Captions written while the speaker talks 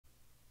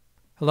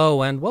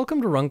Hello and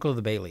welcome to Runkle of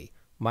the Bailey.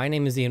 My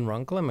name is Ian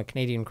Runkle. I'm a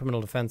Canadian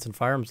criminal defense and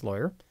firearms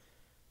lawyer.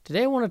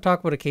 Today I want to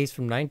talk about a case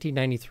from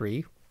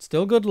 1993.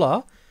 Still good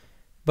law,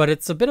 but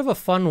it's a bit of a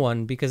fun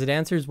one because it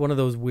answers one of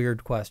those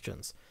weird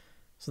questions.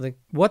 So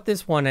what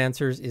this one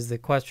answers is the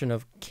question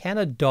of, can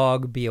a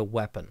dog be a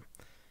weapon?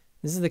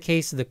 This is the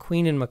case of the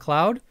Queen and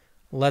McLeod.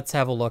 Let's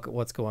have a look at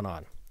what's going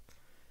on.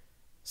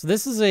 So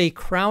this is a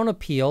Crown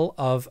appeal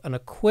of an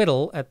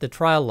acquittal at the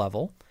trial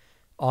level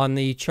on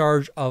the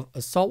charge of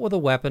assault with a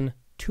weapon,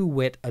 to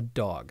wit, a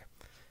dog.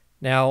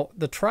 Now,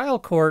 the trial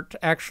court,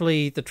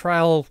 actually, the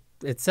trial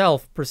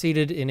itself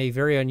proceeded in a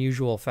very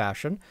unusual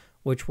fashion,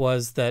 which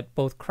was that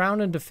both Crown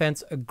and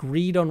defense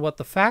agreed on what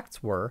the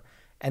facts were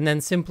and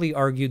then simply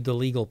argued the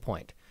legal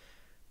point.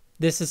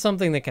 This is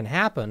something that can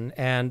happen,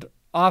 and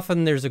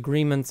often there's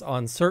agreements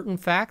on certain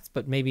facts,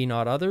 but maybe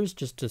not others,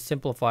 just to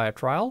simplify a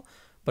trial.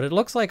 But it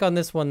looks like on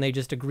this one, they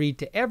just agreed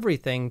to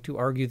everything to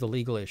argue the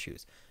legal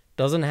issues.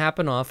 Doesn't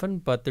happen often,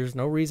 but there's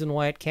no reason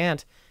why it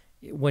can't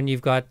when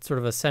you've got sort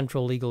of a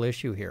central legal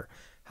issue here.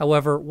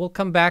 However, we'll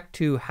come back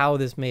to how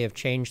this may have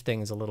changed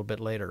things a little bit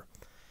later.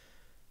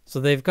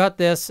 So they've got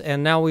this,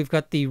 and now we've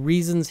got the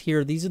reasons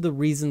here. These are the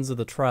reasons of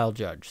the trial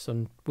judge.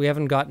 So we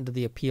haven't gotten to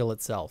the appeal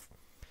itself.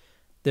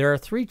 There are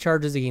 3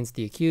 charges against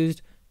the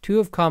accused, 2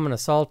 of common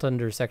assault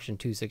under Section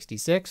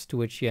 266, to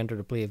which she entered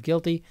a plea of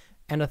guilty,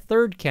 and a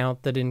 3rd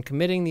count that in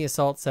committing the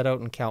assault set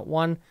out in count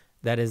 1,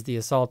 that is the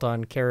assault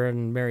on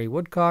Karen Mary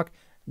Woodcock,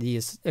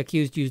 the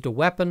accused used a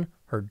weapon,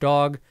 her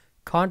dog,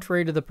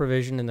 contrary to the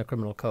provision in the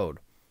criminal code.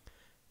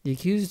 The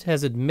accused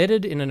has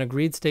admitted in an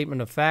agreed statement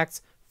of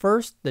facts,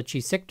 first, that she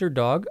sicked her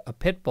dog, a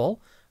pit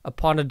bull,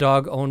 upon a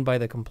dog owned by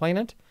the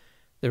complainant.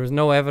 There was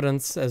no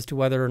evidence as to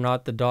whether or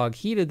not the dog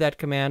heeded that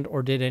command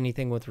or did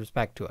anything with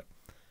respect to it.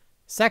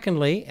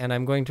 Secondly, and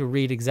I'm going to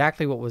read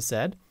exactly what was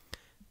said,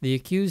 the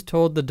accused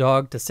told the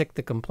dog to sick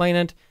the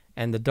complainant,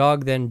 and the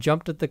dog then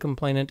jumped at the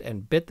complainant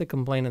and bit the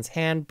complainant's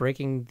hand,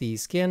 breaking the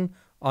skin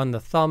on the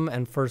thumb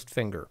and first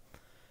finger.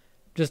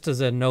 Just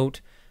as a note,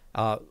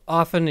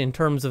 often in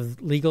terms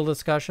of legal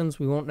discussions,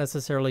 we won't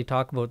necessarily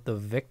talk about the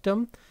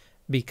victim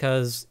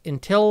because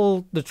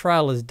until the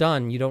trial is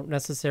done, you don't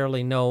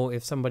necessarily know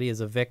if somebody is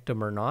a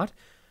victim or not.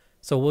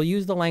 So we'll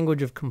use the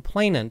language of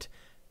complainant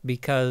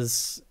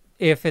because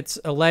if it's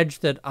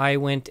alleged that I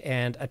went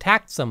and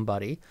attacked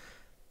somebody,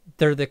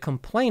 they're the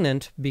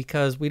complainant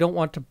because we don't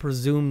want to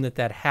presume that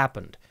that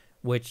happened,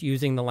 which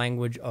using the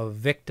language of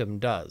victim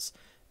does,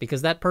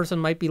 because that person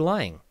might be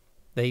lying.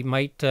 They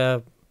might,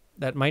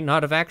 that might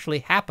not have actually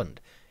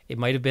happened. It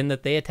might have been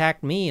that they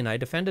attacked me and I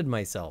defended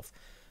myself.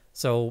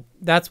 So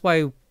that's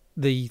why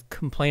the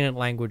complainant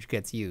language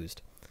gets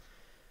used.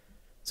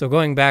 So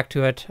going back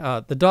to it,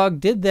 the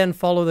dog did then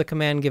follow the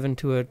command given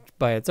to it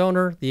by its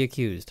owner, the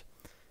accused.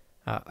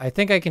 I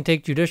think I can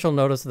take judicial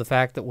notice of the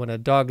fact that when a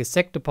dog is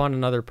sicked upon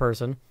another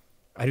person,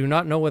 I do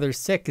not know whether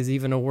sick is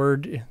even a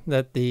word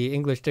that the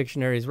English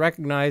dictionaries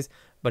recognize,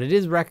 but it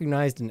is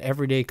recognized in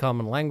everyday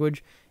common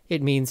language.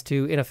 It means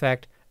to, in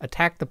effect,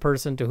 attack the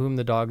person to whom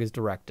the dog is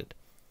directed.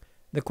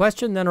 The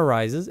question then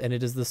arises, and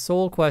it is the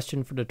sole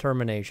question for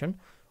determination,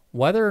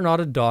 whether or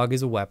not a dog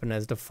is a weapon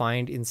as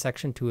defined in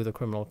Section 2 of the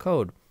Criminal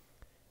Code.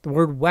 The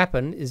word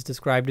weapon is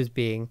described as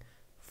being,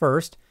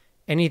 first,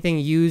 anything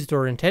used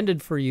or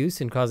intended for use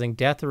in causing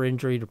death or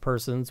injury to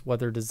persons,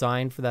 whether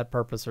designed for that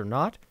purpose or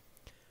not,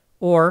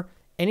 or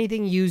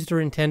anything used or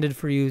intended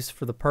for use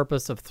for the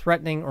purpose of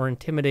threatening or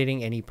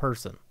intimidating any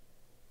person.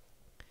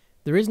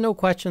 There is no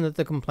question that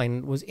the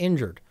complainant was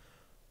injured.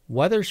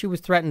 Whether she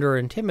was threatened or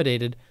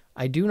intimidated,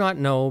 I do not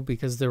know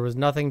because there was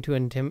nothing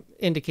to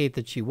indicate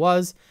that she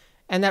was,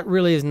 and that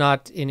really is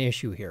not an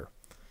issue here.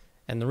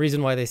 And the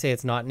reason why they say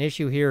it's not an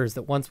issue here is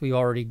that once we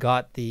already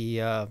got the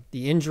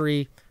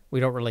injury, we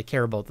don't really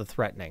care about the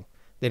threatening.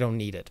 They don't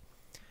need it.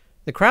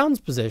 The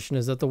Crown's position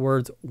is that the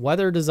words,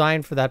 whether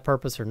designed for that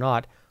purpose or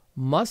not,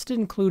 must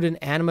include an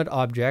animate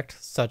object,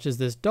 such as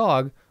this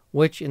dog,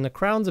 which, in the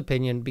Crown's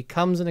opinion,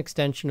 becomes an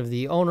extension of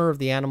the owner of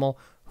the animal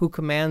who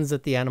commands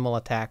that the animal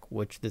attack,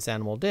 which this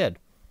animal did.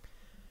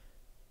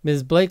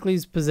 Ms.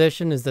 Blakely's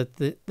position is that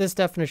this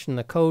definition in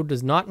the code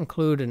does not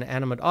include an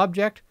animate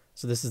object,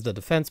 so this is the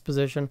defense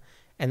position,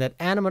 and that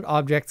animate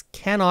objects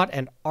cannot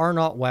and are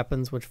not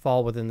weapons which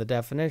fall within the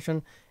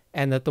definition,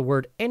 and that the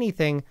word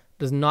anything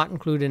does not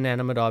include an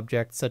inanimate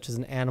object such as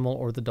an animal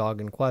or the dog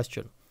in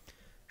question.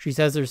 She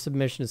says her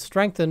submission is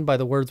strengthened by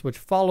the words which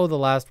follow the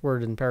last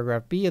word in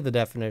paragraph B of the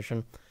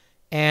definition,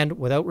 and,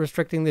 without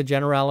restricting the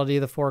generality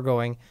of the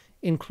foregoing,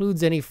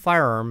 includes any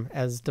firearm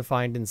as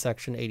defined in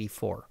Section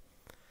 84.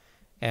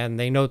 And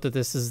they note that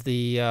this is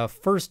the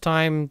first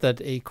time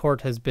that a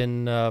court has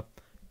been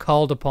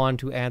called upon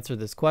to answer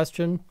this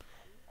question,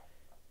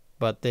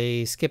 but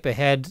they skip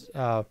ahead.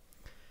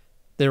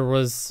 There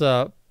was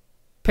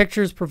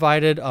pictures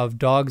provided of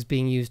dogs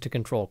being used to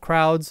control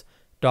crowds,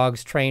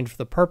 dogs trained for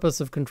the purpose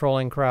of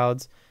controlling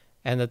crowds,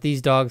 and that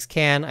these dogs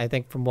can, I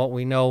think from what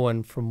we know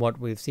and from what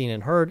we've seen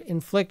and heard,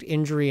 inflict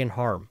injury and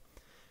harm.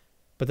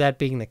 But that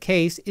being the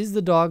case, is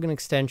the dog an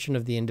extension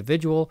of the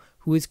individual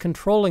who is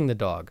controlling the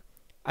dog?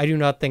 I do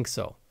not think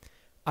so.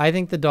 I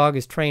think the dog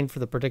is trained for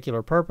the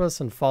particular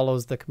purpose and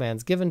follows the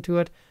commands given to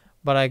it,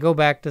 but I go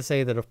back to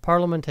say that if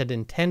Parliament had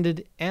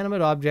intended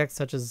animate objects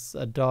such as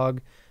a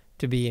dog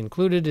to be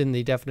included in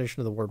the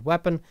definition of the word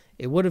weapon,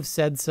 it would have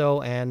said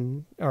so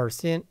and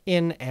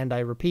I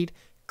repeat,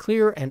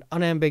 clear and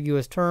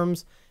unambiguous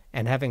terms,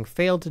 and having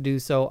failed to do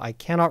so, I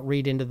cannot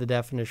read into the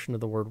definition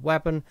of the word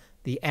weapon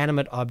the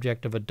animate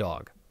object of a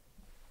dog.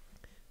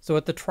 So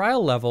at the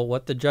trial level,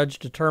 what the judge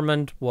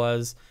determined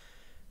was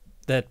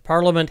that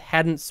Parliament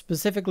hadn't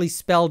specifically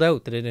spelled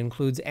out that it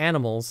includes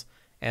animals,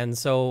 and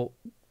so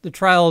the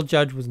trial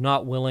judge was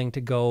not willing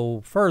to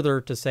go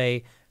further to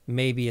say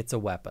maybe it's a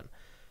weapon.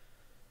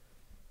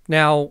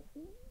 Now,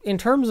 in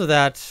terms of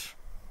that,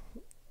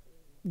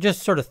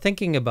 just sort of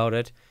thinking about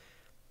it,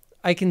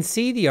 I can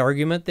see the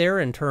argument there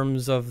in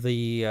terms of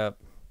the,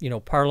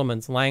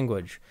 Parliament's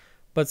language.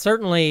 But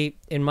certainly,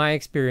 in my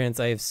experience,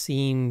 I have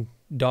seen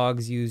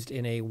dogs used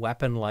in a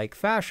weapon-like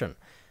fashion.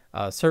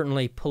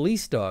 Certainly,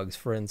 police dogs,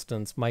 for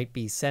instance, might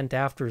be sent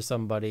after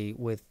somebody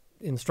with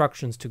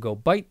instructions to go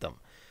bite them.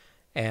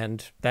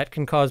 And that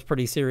can cause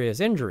pretty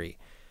serious injury.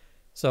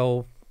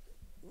 So,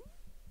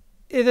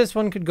 this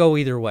one could go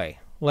either way.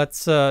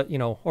 Let's,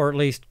 or at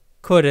least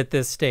could at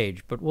this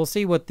stage. But we'll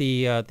see what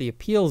the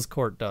appeals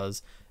court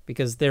does,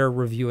 because they're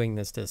reviewing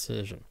this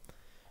decision.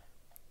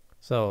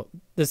 So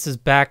this is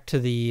back to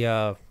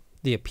the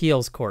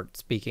appeals court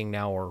speaking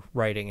now, or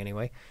writing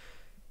anyway.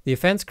 The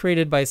offense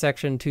created by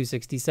Section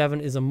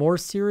 267 is a more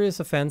serious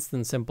offense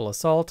than simple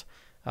assault,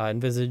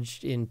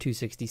 envisaged in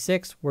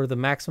 266, where the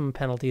maximum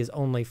penalty is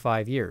only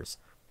 5 years.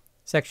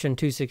 Section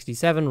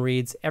 267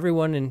 reads,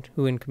 everyone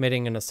who in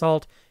committing an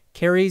assault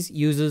carries,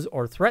 uses,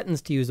 or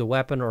threatens to use a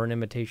weapon or an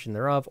imitation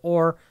thereof,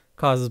 or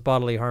causes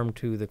bodily harm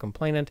to the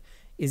complainant,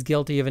 is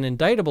guilty of an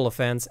indictable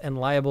offense and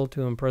liable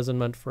to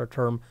imprisonment for a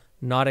term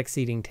not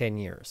exceeding 10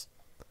 years.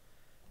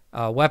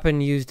 A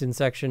weapon used in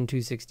Section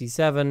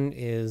 267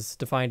 is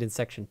defined in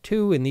Section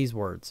 2 in these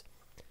words.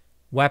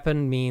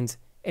 Weapon means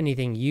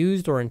anything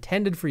used or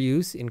intended for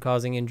use in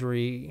causing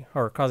injury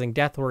or causing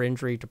death or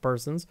injury to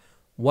persons,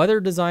 whether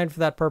designed for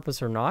that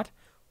purpose or not,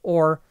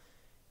 or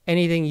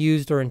anything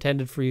used or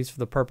intended for use for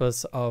the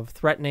purpose of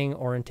threatening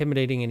or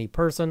intimidating any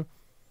person,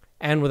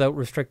 and without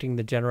restricting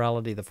the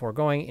generality of the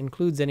foregoing,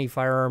 includes any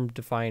firearm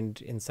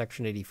defined in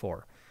Section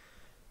 84.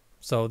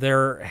 So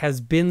there has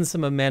been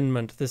some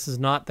amendment. This is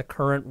not the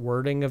current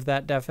wording of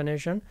that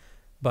definition,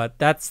 but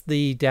that's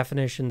the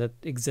definition that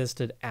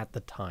existed at the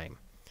time.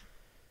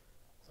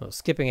 So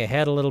skipping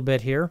ahead a little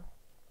bit here,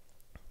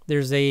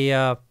 there's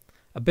a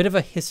bit of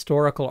a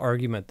historical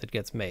argument that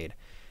gets made.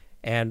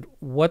 And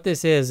what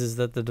this is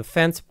that the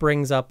defense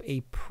brings up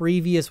a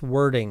previous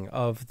wording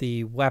of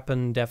the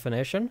weapon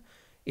definition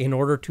in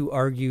order to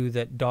argue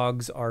that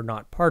dogs are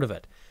not part of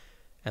it.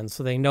 And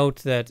so they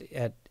note that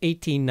at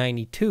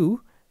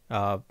 1892,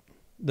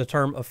 the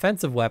term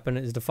offensive weapon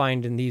is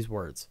defined in these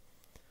words.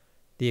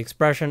 The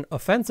expression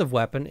offensive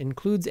weapon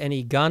includes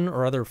any gun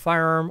or other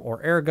firearm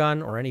or air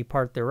gun or any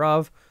part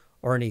thereof,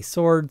 or any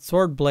sword,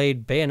 sword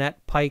blade,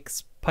 bayonet,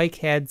 pike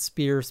head,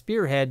 spear,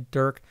 spearhead,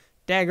 dirk,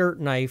 dagger,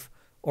 knife,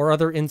 or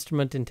other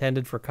instrument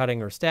intended for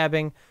cutting or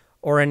stabbing,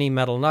 or any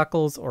metal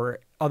knuckles, or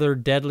other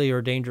deadly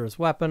or dangerous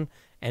weapon,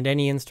 and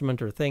any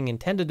instrument or thing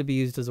intended to be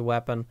used as a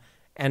weapon,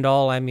 and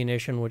all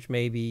ammunition which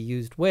may be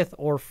used with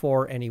or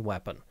for any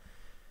weapon.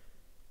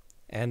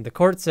 And the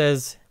court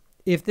says,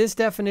 if this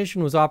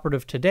definition was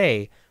operative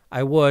today,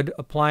 I would,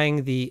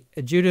 applying the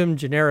adjudum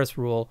generis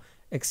rule,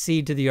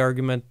 accede to the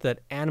argument that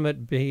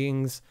animate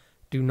beings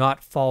do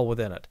not fall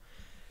within it.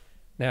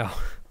 Now,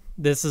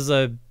 this is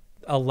a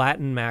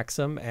Latin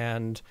maxim,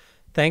 and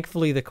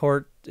thankfully the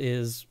court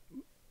is,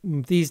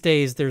 these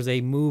days there's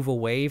a move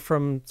away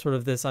from sort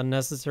of this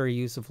unnecessary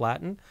use of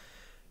Latin.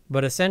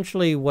 But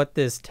essentially what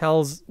this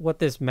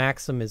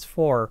maxim is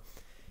for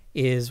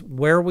is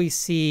where we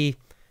see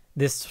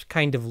this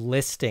kind of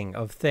listing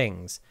of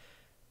things.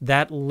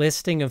 That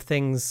listing of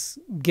things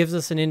gives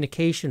us an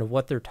indication of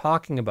what they're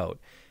talking about.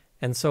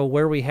 And so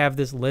where we have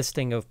this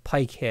listing of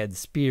pikehead,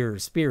 spear,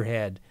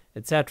 spearhead,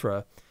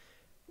 etc.,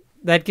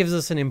 that gives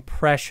us an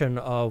impression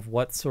of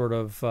what sort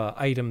of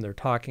item they're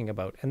talking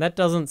about. And that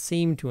doesn't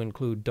seem to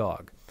include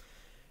dog.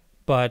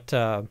 But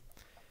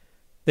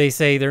they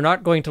say they're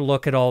not going to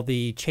look at all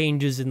the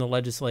changes in the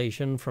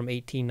legislation from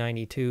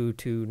 1892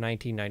 to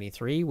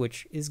 1993,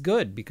 which is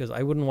good because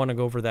I wouldn't want to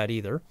go over that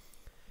either.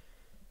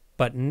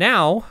 But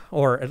now,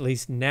 or at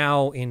least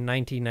now in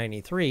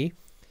 1993,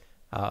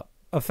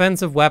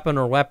 offensive weapon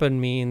or weapon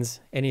means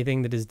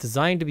anything that is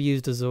designed to be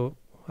used as a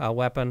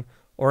weapon,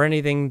 or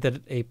anything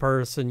that a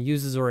person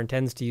uses or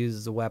intends to use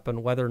as a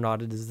weapon, whether or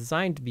not it is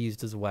designed to be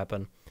used as a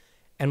weapon,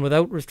 and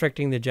without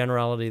restricting the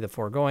generality of the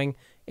foregoing,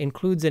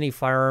 includes any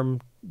firearm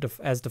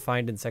as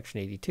defined in Section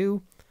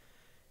 82.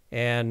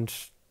 And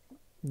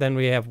then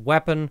we have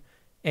weapon,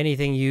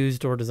 anything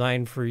used or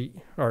designed for,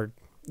 or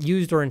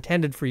used or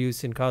intended for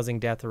use in causing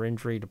death or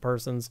injury to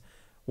persons,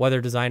 whether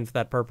designed for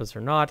that purpose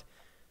or not,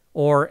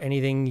 or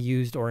anything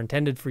used or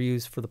intended for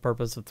use for the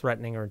purpose of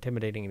threatening or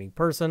intimidating any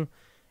person,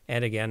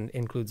 and again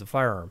includes a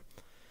firearm.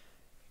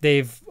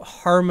 they've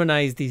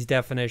harmonized these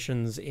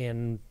definitions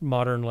in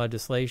modern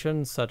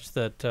legislation such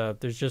that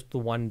there's just the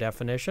one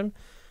definition.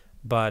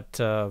 But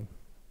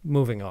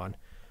moving on.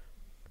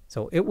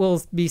 So it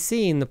will be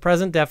seen the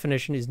present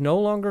definition is no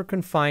longer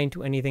confined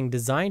to anything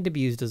designed to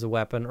be used as a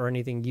weapon or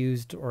anything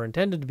used or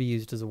intended to be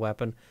used as a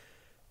weapon.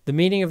 The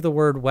meaning of the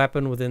word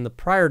weapon within the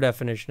prior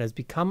definition has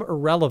become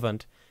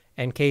irrelevant,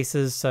 and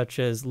cases such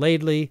as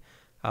Laidley,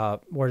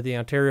 where the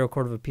Ontario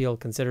Court of Appeal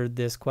considered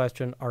this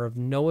question, are of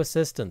no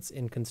assistance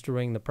in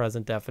construing the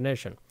present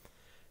definition.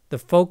 The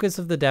focus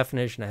of the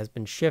definition has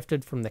been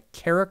shifted from the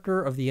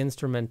character of the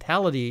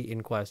instrumentality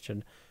in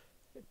question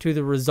to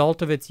the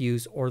result of its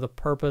use or the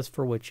purpose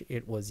for which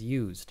it was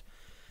used.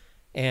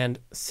 And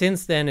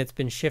since then, it's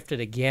been shifted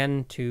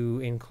again to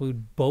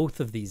include both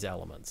of these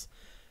elements.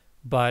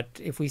 But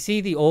if we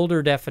see the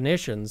older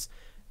definitions,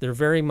 they're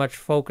very much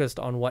focused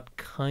on what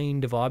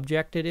kind of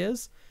object it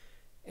is.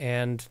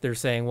 And they're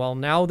saying, well,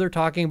 now they're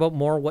talking about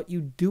more what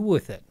you do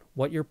with it,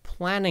 what you're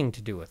planning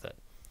to do with it.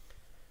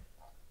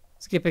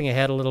 Skipping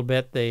ahead a little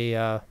bit,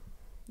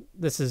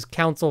 this is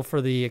counsel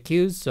for the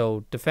accused,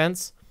 so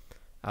defense,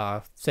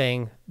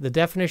 saying the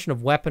definition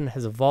of weapon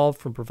has evolved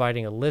from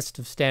providing a list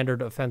of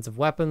standard offensive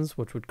weapons,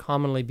 which would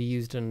commonly be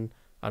used in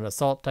an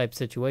assault-type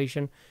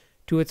situation,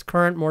 to its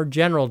current more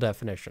general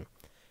definition.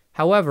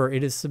 However,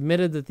 it is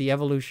submitted that the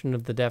evolution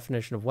of the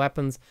definition of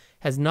weapons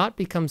has not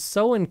become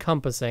so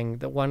encompassing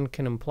that one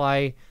can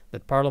imply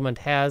that Parliament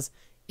has,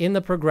 in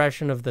the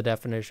progression of the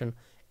definition,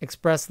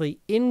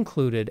 expressly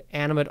included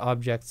animate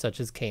objects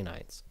such as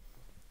canines.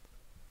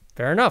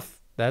 Fair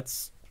enough.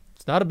 It's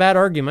not a bad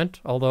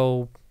argument,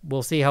 although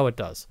we'll see how it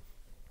does.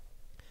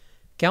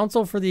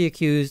 Counsel for the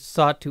accused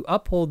sought to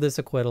uphold this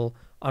acquittal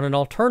on an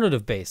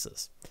alternative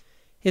basis.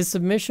 His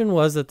submission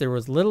was that there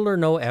was little or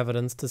no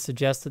evidence to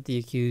suggest that the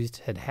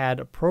accused had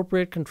had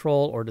appropriate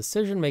control or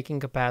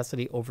decision-making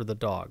capacity over the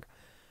dog.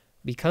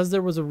 Because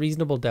there was a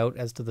reasonable doubt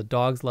as to the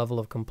dog's level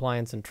of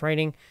compliance and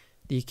training,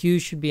 the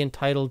accused should be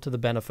entitled to the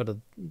benefit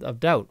of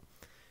doubt.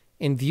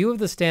 In view of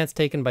the stance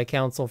taken by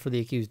counsel for the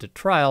accused at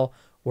trial,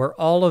 where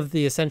all of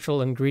the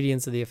essential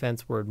ingredients of the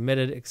offense were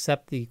admitted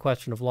except the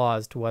question of law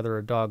as to whether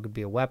a dog could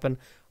be a weapon,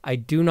 I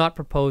do not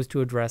propose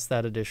to address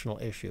that additional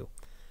issue.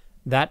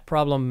 That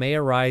problem may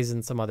arise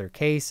in some other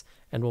case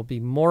and will be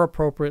more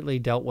appropriately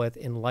dealt with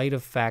in light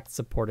of facts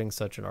supporting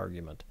such an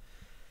argument.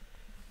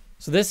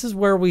 So this is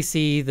where we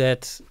see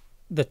that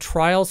the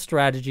trial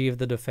strategy of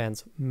the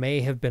defense may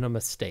have been a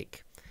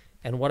mistake.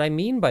 And what I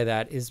mean by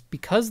that is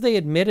because they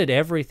admitted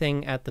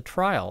everything at the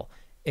trial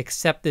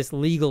except this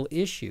legal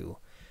issue,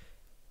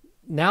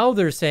 now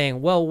they're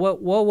saying, well,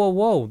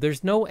 whoa,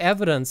 there's no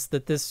evidence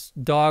that this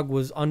dog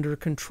was under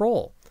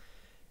control.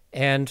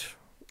 And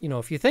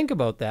if you think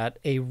about that,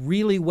 a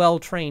really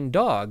well-trained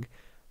dog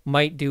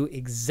might do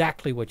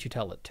exactly what you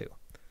tell it to.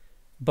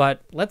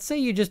 But let's say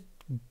you just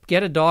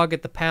get a dog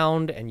at the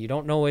pound and you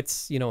don't know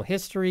its,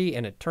 history,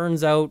 and it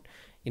turns out,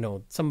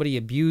 somebody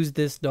abused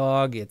this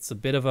dog. It's a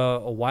bit of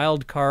a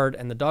wild card,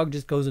 and the dog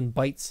just goes and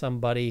bites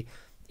somebody,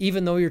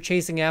 even though you're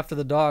chasing after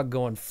the dog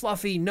going,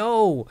 Fluffy,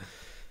 no!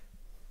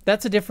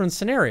 That's a different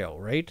scenario,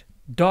 right?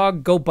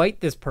 Dog, go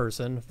bite this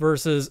person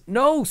versus,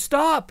 no,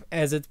 stop,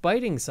 as it's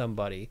biting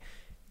somebody,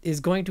 is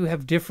going to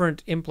have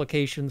different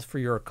implications for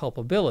your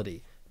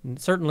culpability. And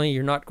certainly,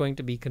 you're not going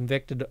to be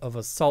convicted of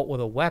assault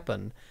with a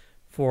weapon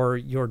for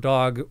your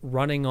dog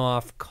running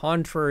off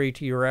contrary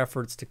to your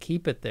efforts to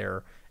keep it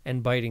there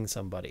and biting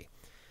somebody.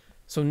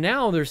 So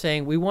now they're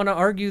saying, we want to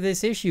argue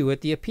this issue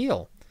at the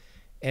appeal.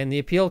 And the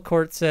appeal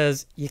court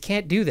says, you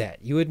can't do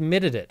that. You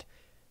admitted it.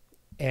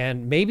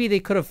 And maybe they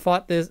could have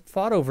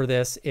fought over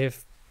this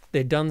if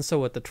they'd done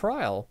so at the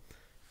trial,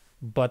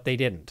 but they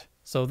didn't.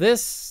 So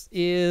this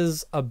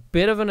is a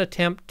bit of an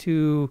attempt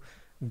to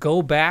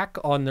go back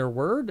on their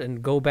word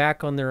and go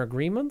back on their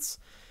agreements.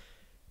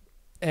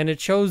 And it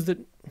shows that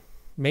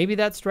maybe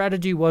that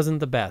strategy wasn't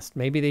the best.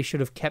 Maybe they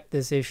should have kept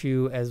this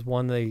issue as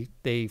one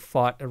they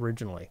fought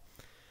originally.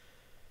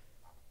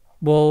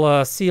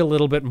 We'll see a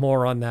little bit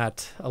more on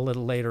that a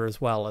little later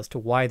as well as to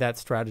why that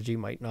strategy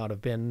might not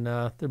have been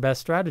their best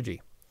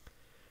strategy.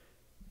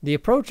 The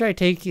approach I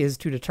take is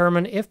to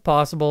determine, if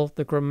possible,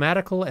 the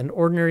grammatical and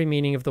ordinary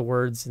meaning of the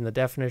words in the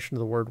definition of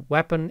the word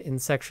weapon in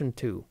Section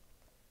 2.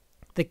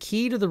 The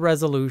key to the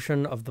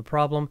resolution of the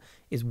problem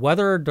is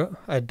whether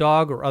a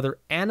dog or other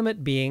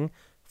animate being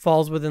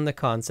falls within the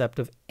concept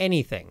of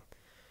anything.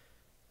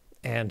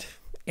 And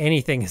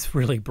anything is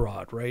really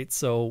broad, right?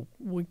 So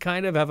we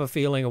kind of have a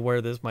feeling of where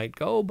this might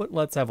go, but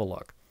let's have a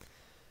look.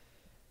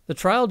 The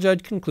trial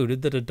judge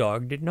concluded that a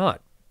dog did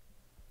not.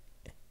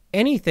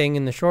 Anything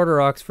in the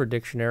Shorter Oxford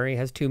Dictionary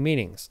has two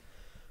meanings.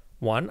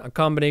 One, a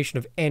combination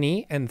of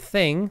any and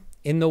thing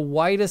in the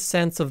widest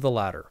sense of the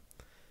latter.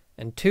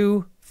 And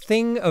two,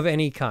 thing of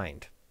any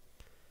kind.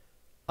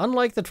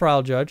 Unlike the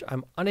trial judge,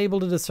 I'm unable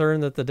to discern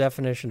that the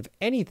definition of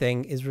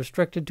anything is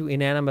restricted to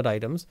inanimate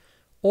items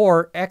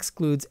or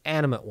excludes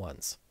animate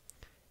ones.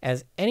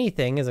 As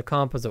anything is a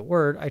composite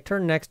word, I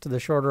turn next to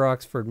the Shorter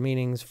Oxford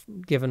meanings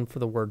given for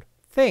the word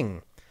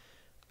thing.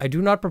 I do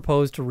not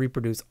propose to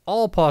reproduce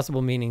all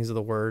possible meanings of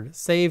the word,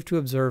 save to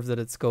observe that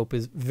its scope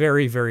is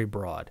very, very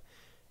broad.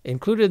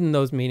 Included in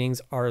those meanings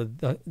are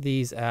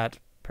these at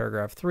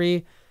paragraph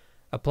 3,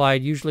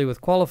 applied usually with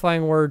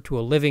qualifying word to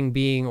a living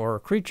being or a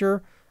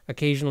creature,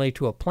 occasionally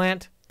to a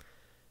plant.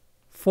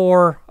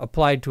 4,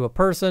 applied to a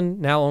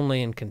person, now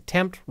only in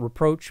contempt,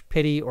 reproach,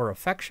 pity, or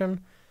affection,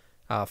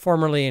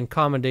 formerly in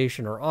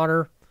commendation or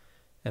honor.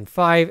 And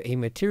 5, a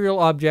material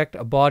object,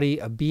 a body,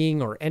 a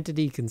being, or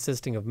entity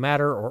consisting of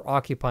matter or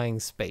occupying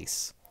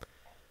space.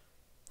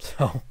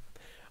 So,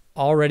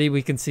 already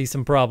we can see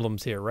some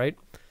problems here, right?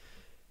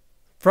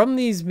 From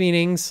these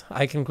meanings,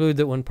 I conclude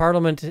that when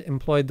Parliament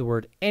employed the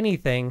word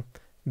anything,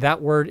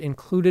 that word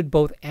included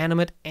both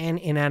animate and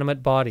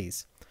inanimate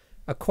bodies.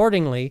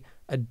 Accordingly,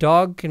 a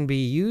dog can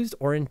be used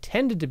or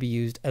intended to be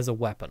used as a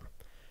weapon.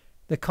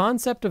 The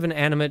concept of an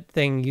animate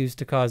thing used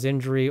to cause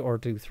injury or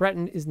to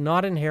threaten is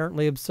not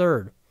inherently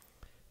absurd.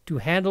 To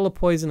handle a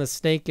poisonous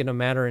snake in a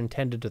manner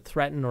intended to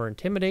threaten or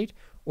intimidate,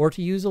 or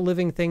to use a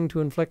living thing to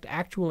inflict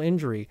actual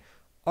injury,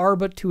 are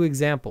but 2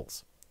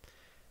 examples.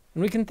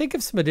 And we can think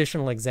of some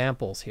additional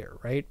examples here,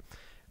 right?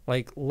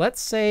 Like,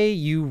 let's say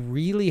you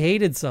really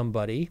hated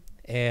somebody,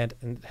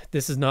 and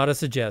this is not a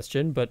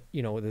suggestion, but,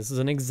 this is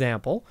an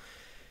example,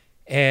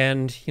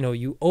 and,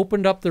 you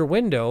opened up their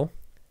window,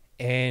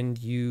 and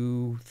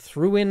you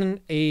threw in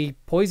a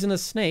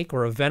poisonous snake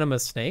or a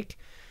venomous snake,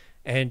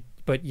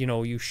 but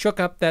you shook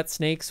up that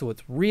snake so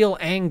it's real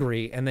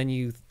angry, and then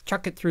you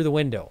chuck it through the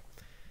window,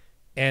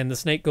 and the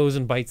snake goes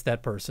and bites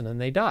that person and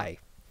they die.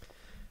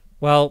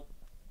 Well,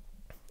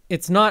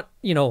 it's not,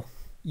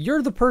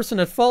 you're the person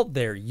at fault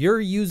there.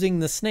 You're using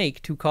the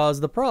snake to cause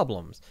the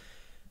problems.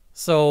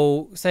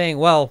 So saying,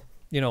 well,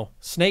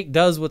 snake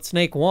does what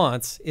snake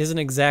wants isn't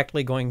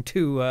exactly going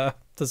to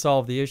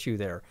solve the issue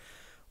there.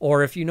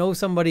 Or if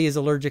somebody is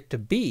allergic to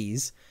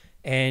bees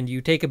and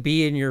you take a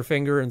bee in your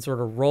finger and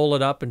sort of roll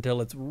it up until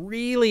it's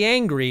really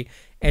angry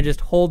and just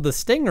hold the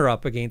stinger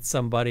up against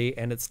somebody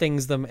and it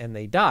stings them and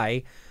they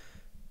die,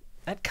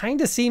 that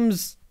kind of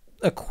seems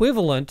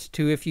equivalent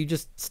to if you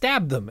just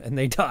stab them and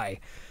they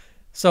die.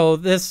 So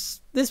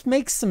this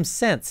makes some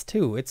sense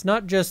too. It's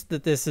not just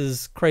that this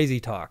is crazy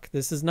talk.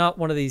 This is not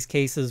one of these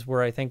cases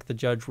where I think the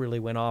judge really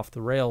went off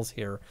the rails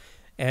here.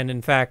 And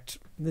in fact,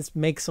 this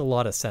makes a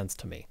lot of sense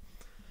to me.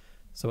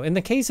 So in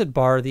the case at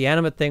bar, the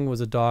animate thing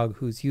was a dog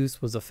whose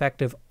use was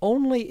effective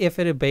only if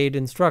it obeyed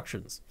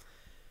instructions.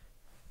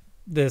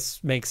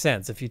 This makes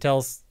sense. If you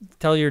tell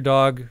your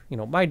dog,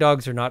 my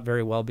dogs are not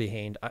very well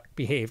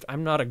behaved.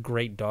 I'm not a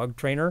great dog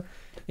trainer.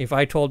 If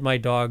I told my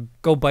dog,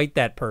 go bite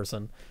that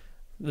person,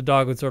 the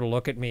dog would sort of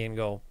look at me and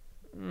go,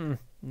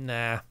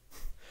 nah.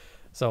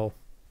 So,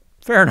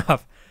 fair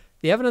enough.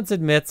 The evidence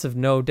admits of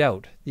no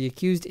doubt. The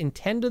accused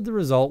intended the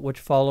result which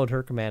followed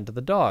her command to the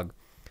dog.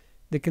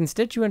 The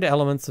constituent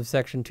elements of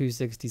Section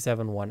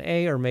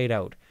 267(1)(a) are made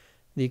out.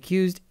 The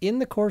accused, in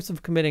the course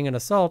of committing an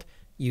assault,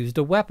 used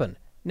a weapon,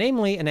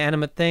 namely an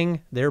animate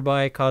thing,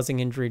 thereby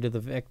causing injury to the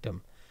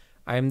victim.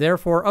 I am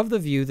therefore of the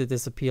view that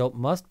this appeal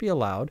must be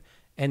allowed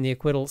and the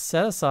acquittal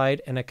set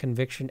aside and a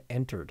conviction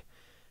entered.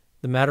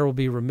 The matter will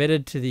be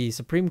remitted to the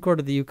Supreme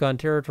Court of the Yukon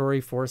Territory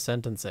for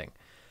sentencing.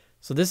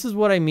 So this is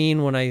what I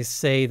mean when I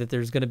say that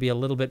there's going to be a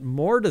little bit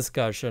more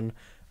discussion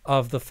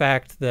of the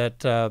fact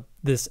that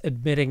this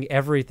admitting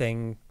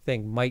everything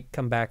thing might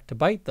come back to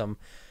bite them.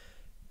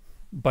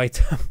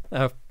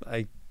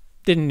 I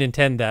didn't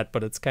intend that,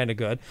 but it's kind of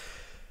good.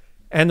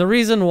 And the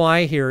reason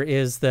why here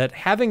is that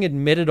having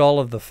admitted all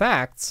of the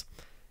facts,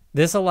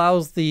 this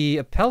allows the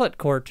appellate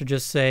court to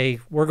just say,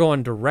 we're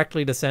going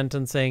directly to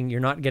sentencing, you're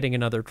not getting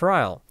another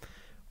trial.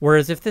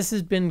 Whereas if this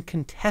has been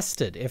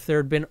contested, if there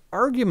had been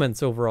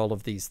arguments over all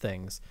of these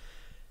things,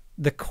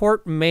 the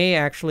court may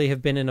actually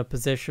have been in a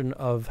position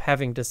of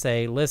having to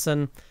say,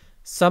 listen,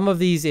 some of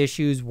these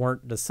issues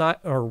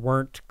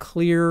weren't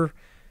clear,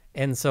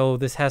 and so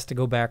this has to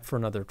go back for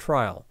another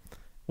trial,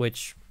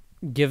 which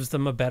gives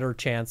them a better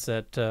chance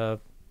at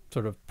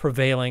sort of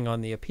prevailing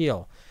on the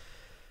appeal.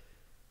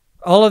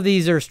 All of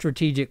these are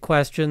strategic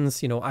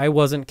questions. I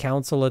wasn't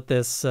counsel at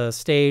this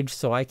stage,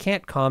 so I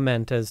can't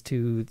comment as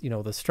to,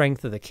 the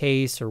strength of the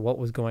case or what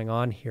was going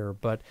on here,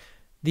 but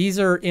these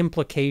are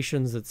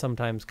implications that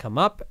sometimes come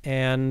up,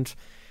 and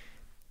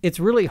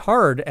it's really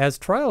hard as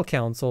trial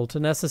counsel to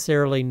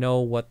necessarily know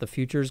what the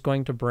future is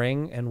going to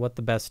bring and what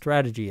the best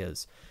strategy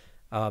is.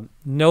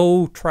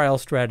 No trial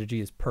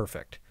strategy is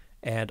perfect,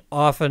 and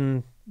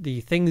often the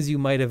things you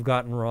might have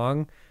gotten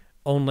wrong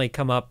only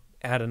come up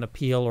at an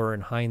appeal or in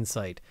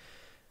hindsight.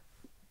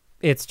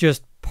 It's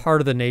just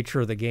part of the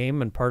nature of the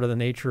game and part of the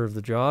nature of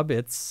the job.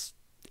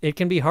 It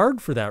can be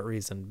hard for that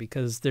reason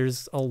because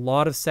there's a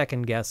lot of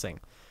second guessing.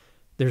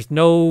 There's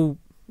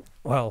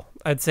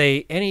I'd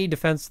say any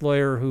defense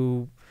lawyer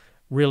who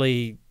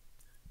really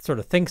sort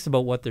of thinks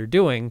about what they're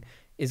doing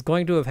is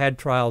going to have had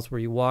trials where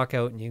you walk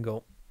out and you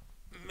go,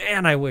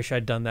 man, I wish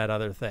I'd done that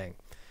other thing.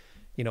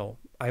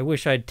 I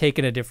wish I'd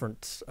taken a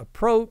different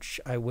approach.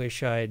 I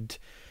wish I'd,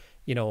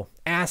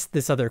 asked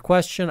this other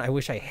question. I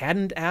wish I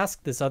hadn't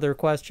asked this other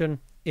question.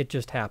 It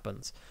just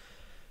happens.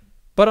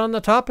 But on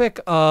the topic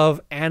of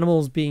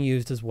animals being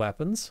used as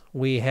weapons,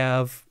 we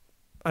have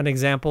an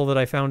example that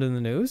I found in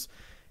the news.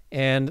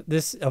 And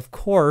this, of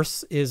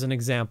course, is an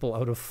example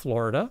out of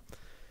Florida.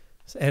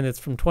 And it's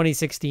from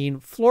 2016.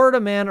 Florida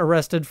man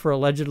arrested for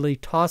allegedly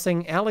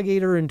tossing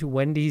alligator into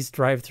Wendy's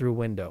drive-thru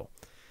window.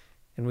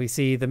 And we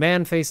see the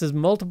man faces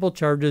multiple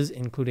charges,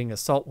 including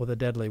assault with a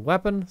deadly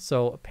weapon.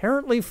 So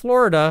apparently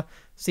Florida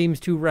seems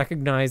to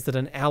recognize that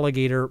an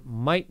alligator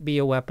might be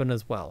a weapon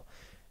as well.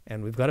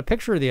 And we've got a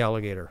picture of the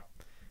alligator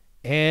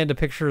and a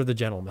picture of the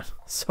gentleman.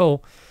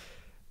 So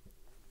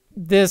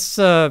this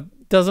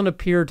doesn't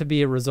appear to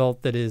be a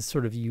result that is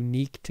sort of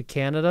unique to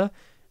Canada.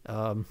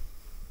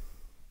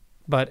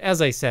 But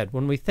as I said,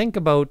 when we think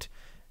about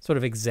sort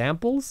of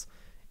examples,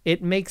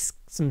 it makes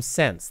some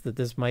sense that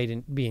this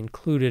might be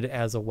included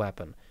as a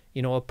weapon.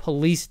 You know, a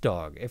police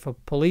dog. If a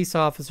police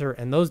officer,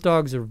 and those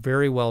dogs are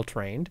very well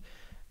trained,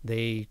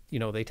 they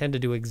tend to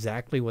do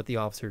exactly what the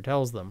officer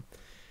tells them.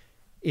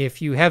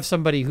 If you have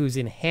somebody who's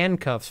in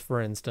handcuffs,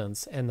 for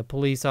instance, and the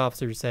police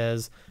officer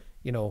says,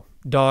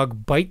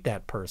 dog, bite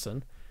that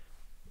person,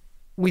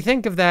 we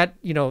think of that,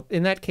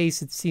 in that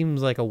case, it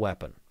seems like a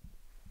weapon.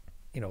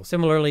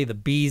 Similarly, the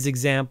bees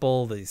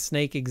example, the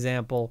snake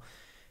example,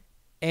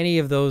 any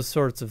of those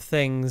sorts of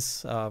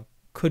things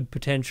could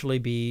potentially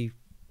be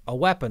a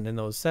weapon in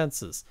those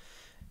senses,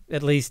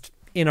 at least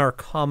in our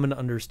common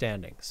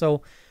understanding.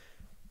 So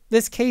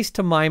this case,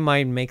 to my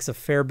mind, makes a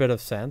fair bit of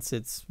sense.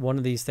 It's one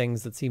of these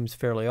things that seems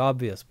fairly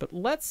obvious, but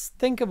let's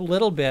think a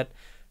little bit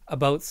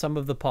about some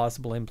of the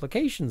possible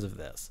implications of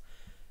this.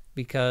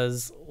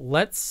 Because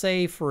let's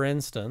say, for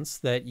instance,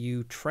 that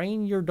you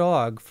train your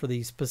dog for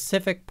the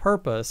specific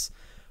purpose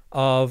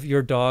of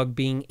your dog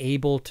being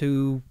able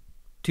to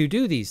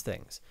do these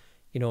things.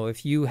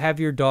 If you have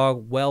your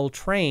dog well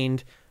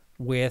trained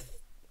with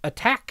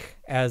attack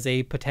as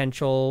a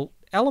potential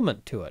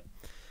element to it.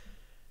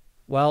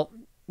 Well,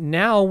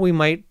 now we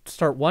might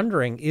start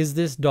wondering, is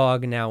this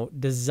dog now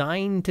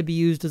designed to be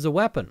used as a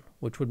weapon,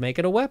 which would make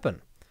it a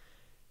weapon?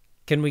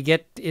 Can we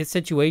get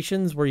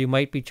situations where you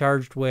might be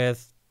charged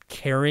with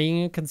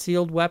carrying a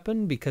concealed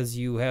weapon because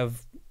you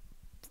have,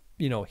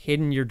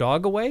 hidden your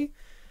dog away?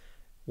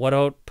 What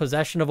about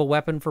possession of a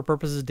weapon for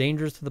purposes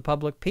dangerous to the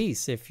public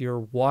peace? If you're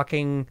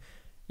walking,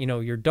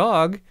 your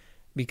dog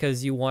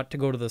because you want to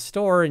go to the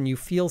store and you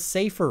feel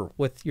safer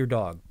with your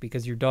dog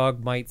because your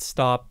dog might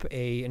stop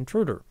a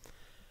intruder.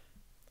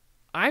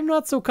 I'm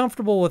not so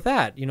comfortable with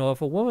that.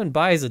 If a woman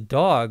buys a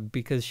dog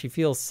because she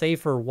feels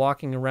safer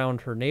walking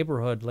around her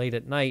neighborhood late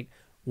at night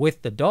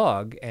with the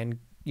dog and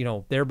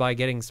thereby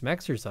getting some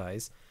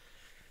exercise,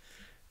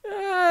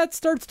 it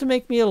starts to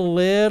make me a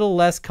little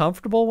less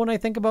comfortable when I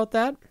think about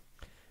that.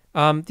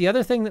 The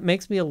other thing that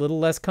makes me a little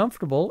less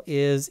comfortable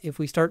is if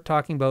we start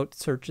talking about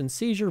search and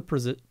seizure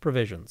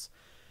provisions.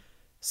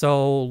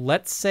 So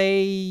let's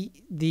say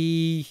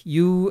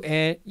you're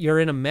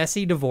in a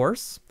messy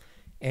divorce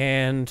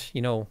and,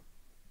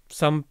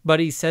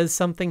 somebody says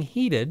something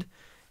heated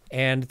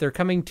and they're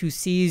coming to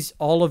seize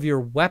all of your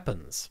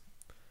weapons.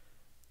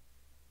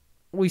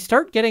 We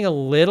start getting a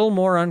little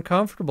more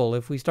uncomfortable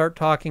if we start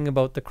talking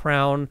about the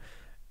Crown,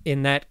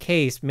 in that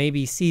case,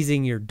 maybe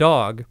seizing your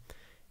dog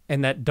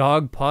and that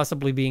dog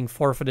possibly being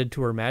forfeited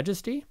to Her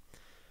Majesty.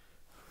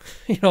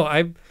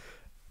 I'm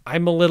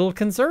a little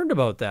concerned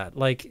about that.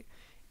 Like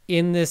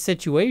in this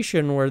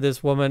situation where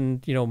this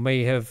woman,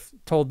 may have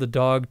told the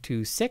dog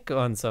to sick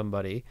on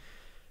somebody,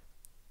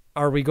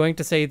 are we going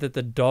to say that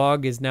the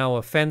dog is now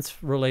a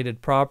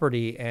fence-related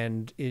property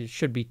and it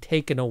should be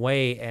taken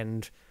away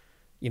and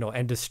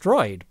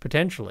destroyed,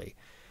 potentially?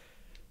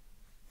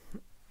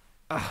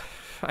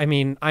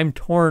 I'm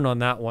torn on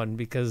that one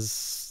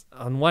because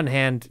on one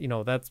hand,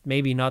 that's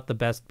maybe not the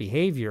best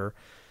behavior,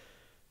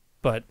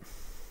 but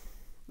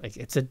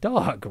it's a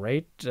dog,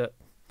 right?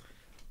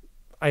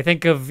 I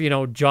think of,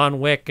 John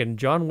Wick, and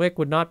John Wick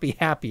would not be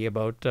happy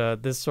about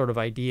this sort of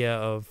idea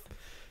of,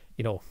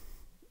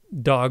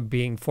 dog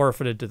being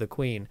forfeited to the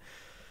Queen.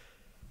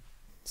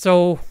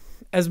 So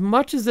as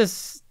much as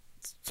this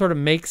sort of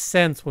makes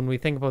sense when we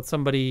think about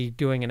somebody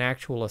doing an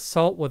actual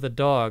assault with a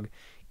dog,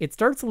 it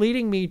starts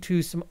leading me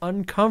to some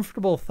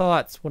uncomfortable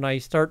thoughts when I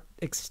start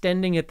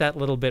extending it that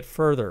little bit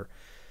further.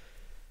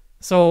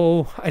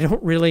 So I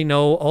don't really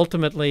know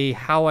ultimately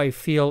how I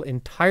feel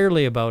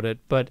entirely about it,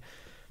 but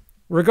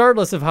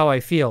regardless of how I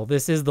feel,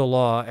 this is the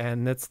law,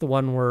 and that's the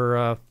one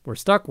we're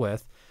stuck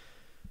with.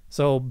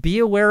 So be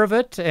aware of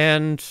it,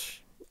 and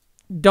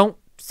don't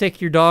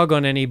sick your dog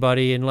on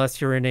anybody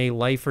unless you're in a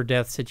life or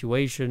death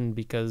situation,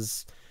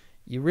 because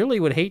you really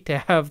would hate to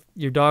have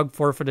your dog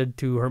forfeited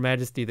to Her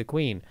Majesty the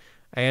Queen.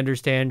 I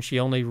understand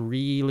she only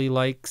really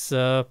likes,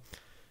 corgis,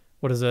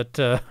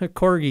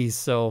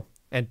 so,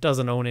 and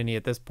doesn't own any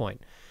at this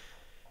point.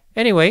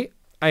 Anyway,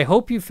 I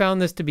hope you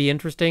found this to be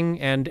interesting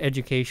and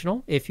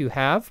educational. If you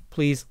have,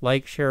 please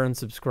like, share, and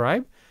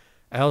subscribe.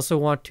 I also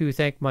want to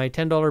thank my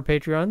 $10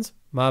 Patreons,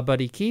 my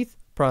buddy Keith,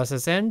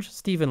 Process Eng,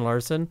 Stephen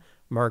Larson,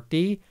 Mark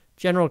D.,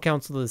 General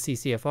Counsel of the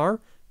CCFR,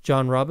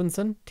 John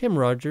Robinson, Tim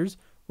Rogers,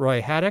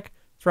 Roy Haddock,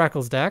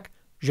 Thrackles Dack,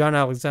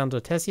 Jean-Alexandre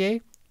Tessier,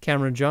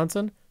 Cameron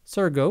Johnson,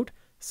 Sir Goat,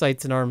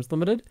 Sights and Arms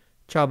Limited,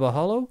 Chaba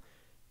Hollow,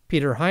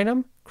 Peter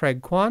Heinum,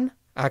 Craig Kwan,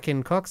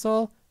 Akin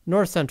Coxall,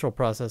 North Central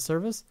Process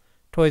Service,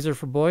 Toys Are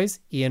for Boys,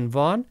 Ian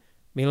Vaughn,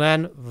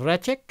 Milan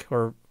Vrekic,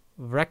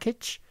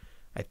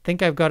 I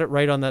think I've got it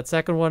right on that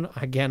second one.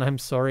 Again, I'm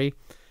sorry.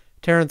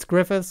 Terrence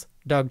Griffiths,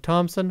 Doug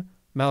Thompson,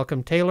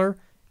 Malcolm Taylor,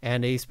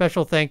 and a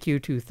special thank you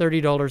to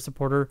 $30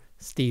 supporter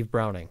Steve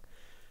Browning.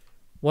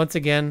 Once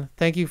again,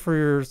 thank you for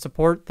your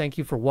support. Thank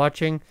you for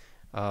watching.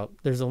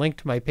 There's a link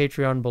to my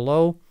Patreon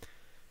below.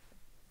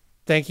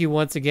 Thank you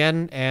once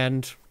again,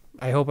 and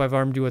I hope I've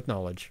armed you with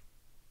knowledge.